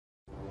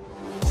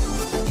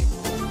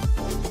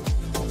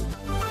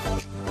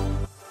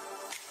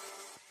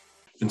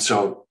And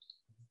so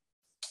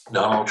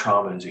not all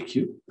trauma is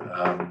acute.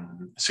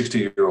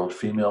 60-year-old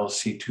female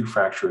C2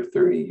 fracture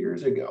 30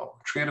 years ago,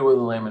 treated with a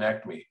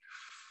laminectomy.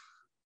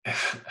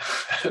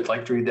 I'd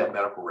like to read that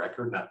medical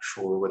record, not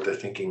sure what the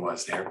thinking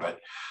was there, but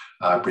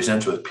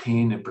presents with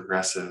pain and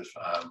progressive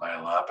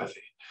myelopathy.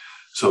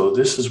 So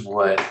this is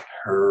what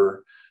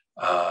her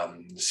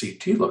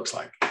CT looks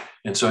like.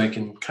 And so you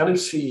can kind of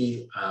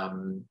see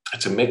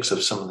it's a mix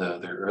of some of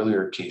the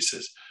earlier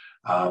cases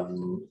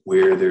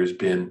where there's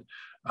been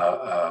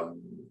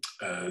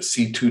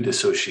C2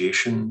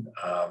 dissociation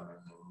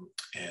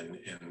and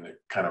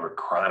kind of a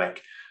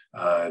chronic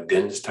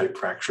DENS type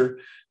fracture.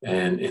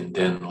 And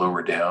then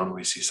lower down,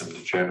 we see some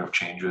degenerative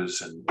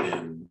changes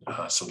and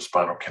some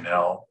spinal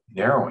canal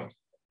narrowing.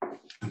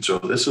 And so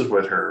this is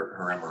what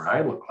her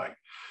MRI looked like.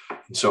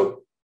 And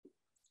so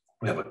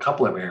we have a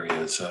couple of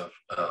areas of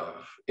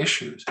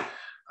issues.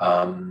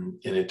 And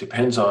it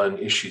depends on,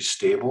 is she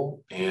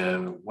stable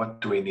and what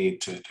do we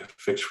need to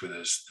fix for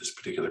this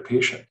particular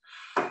patient?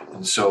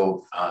 And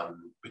so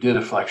we did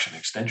a flexion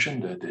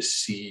extension to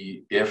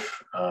see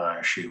if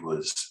she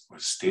was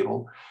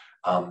stable.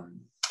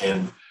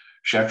 And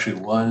she actually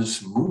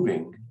was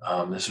moving.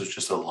 This was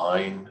just a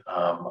line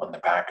on the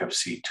back of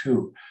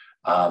C2.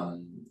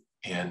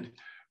 And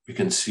we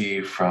can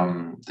see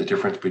from the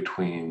difference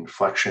between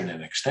flexion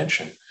and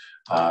extension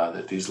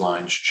that these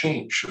lines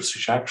change. So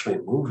she's actually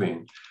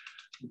moving,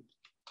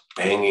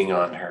 banging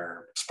on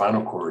her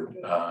spinal cord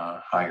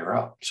higher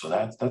up. So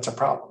that's a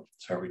problem.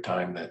 So every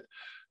time that,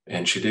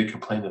 and she did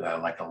complain of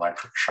that, like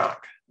electric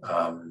shock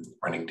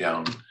running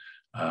down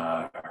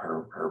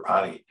her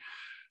body.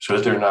 So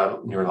is there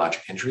not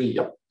neurologic injury?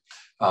 Yep.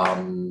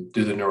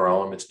 Do the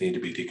neuroelements need to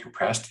be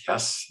decompressed?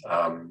 Yes.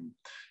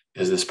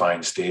 Is the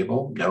spine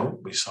stable? No.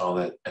 We saw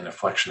that in a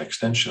flexion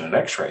extension, an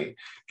X-ray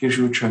gives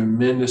you a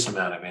tremendous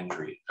amount of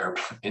injury.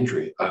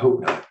 I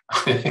hope not.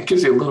 It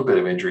gives you a little bit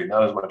of injury,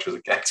 not as much as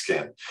a CAT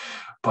scan,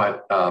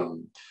 but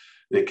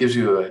it gives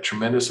you a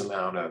tremendous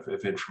amount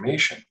of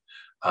information.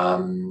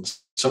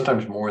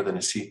 Sometimes more than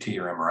a CT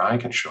or MRI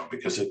can show,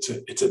 because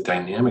it's a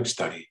dynamic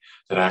study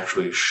that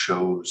actually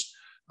shows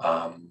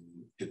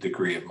the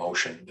degree of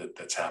motion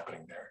that's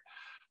happening there.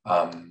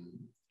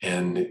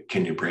 And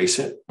can you brace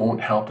it? Won't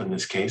help in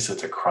this case.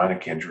 It's a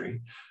chronic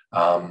injury.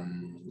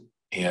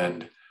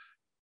 And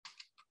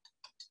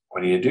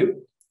what do you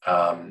do?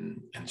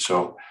 And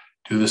so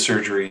do the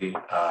surgery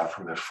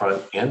from the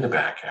front and the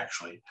back,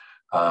 actually.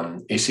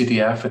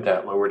 ACDF at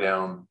that lower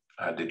down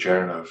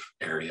degenerative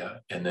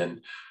area, and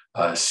then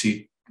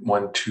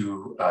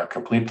C1-2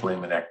 complete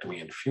laminectomy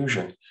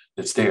infusion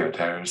that's there.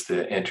 There's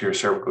the anterior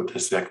cervical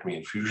discectomy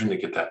infusion to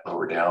get that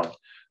lower down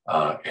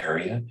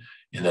area.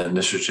 And then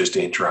this was just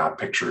intra-op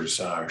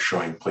pictures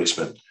showing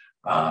placement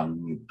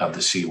of the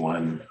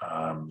C1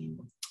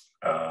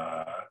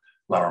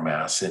 lateral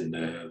mass in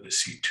the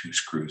C2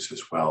 screws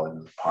as well in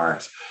the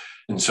pars.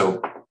 And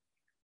so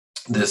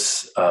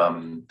this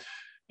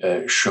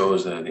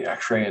shows the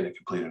X-ray and the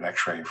completed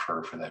X-ray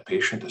for that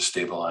patient to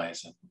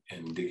stabilize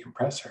and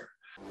decompress her.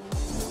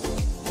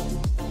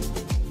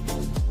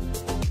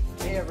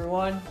 Hey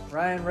everyone,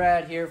 Ryan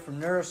Rad here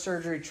from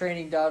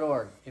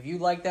Neurosurgerytraining.org. If you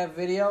like that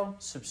video,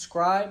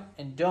 subscribe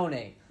and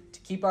donate to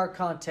keep our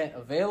content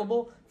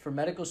available for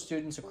medical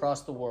students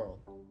across the world.